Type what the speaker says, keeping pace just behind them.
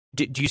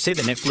Do you see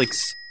the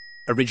Netflix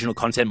original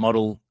content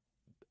model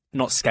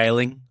not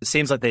scaling? It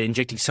seems like they're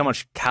injecting so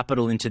much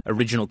capital into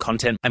original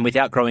content, and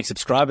without growing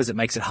subscribers, it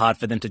makes it hard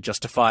for them to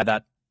justify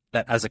that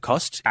as a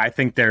cost. I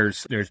think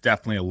there's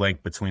definitely a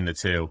link between the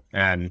two,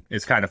 and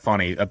it's kind of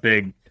funny. A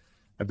big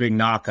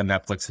knock on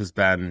Netflix has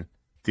been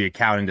the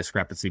accounting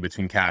discrepancy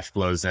between cash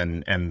flows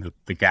and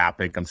the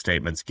GAAP income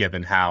statements,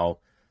 given how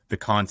the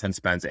content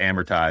spend's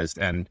amortized.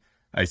 And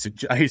I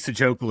used to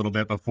joke a little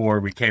bit before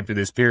we came through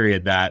this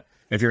period that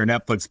if you're a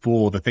Netflix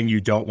pool, the thing you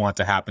don't want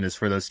to happen is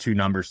for those two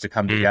numbers to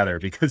come together,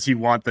 because you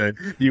want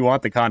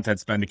the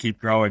content spend to keep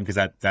growing, because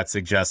that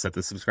suggests that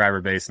the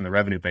subscriber base and the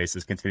revenue base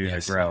is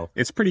continuing to grow.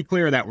 It's pretty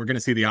clear that we're going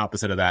to see the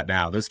opposite of that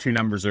now. Those two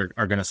numbers are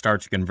going to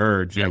start to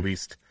converge. At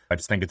least I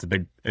just think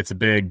it's a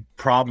big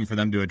problem for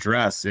them to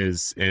address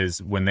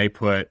is when they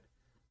put,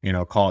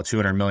 call it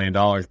 $200 million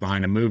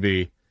behind a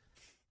movie.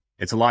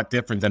 It's a lot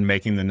different than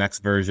making the next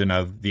version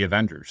of the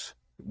Avengers,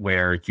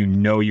 where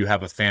you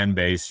have a fan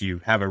base,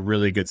 you have a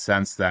really good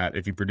sense that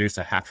if you produce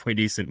a halfway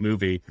decent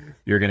movie,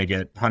 you're going to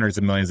get hundreds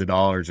of millions of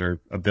dollars or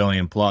 $1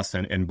 billion plus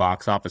in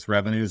box office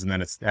revenues, and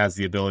then it has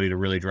the ability to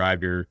really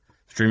drive your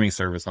streaming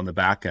service on the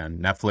back end.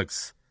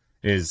 Netflix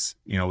is,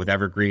 with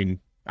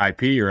evergreen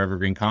IP or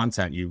evergreen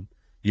content, you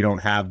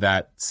don't have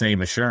that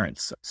same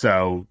assurance.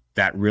 So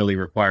that really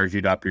requires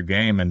you to up your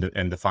game and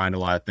to find a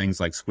lot of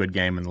things like Squid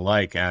Game and the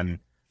like. And,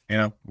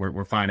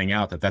 we're finding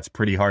out that that's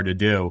pretty hard to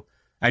do.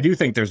 I do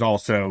think there's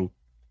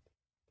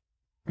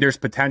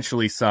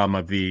potentially some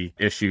of the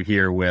issue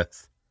here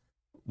with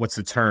what's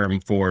the term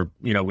for,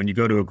 when you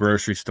go to a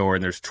grocery store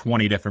and there's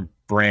 20 different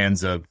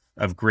brands of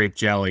grape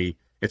jelly,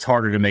 it's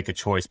harder to make a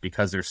choice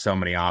because there's so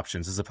many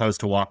options, as opposed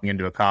to walking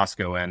into a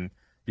Costco and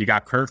you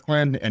got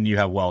Kirkland and you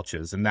have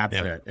Welch's, and that's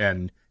it.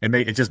 And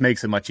it just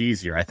makes it much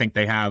easier. I think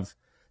they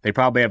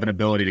probably have an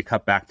ability to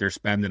cut back their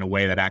spend in a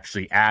way that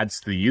actually adds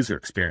to the user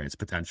experience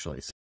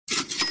potentially.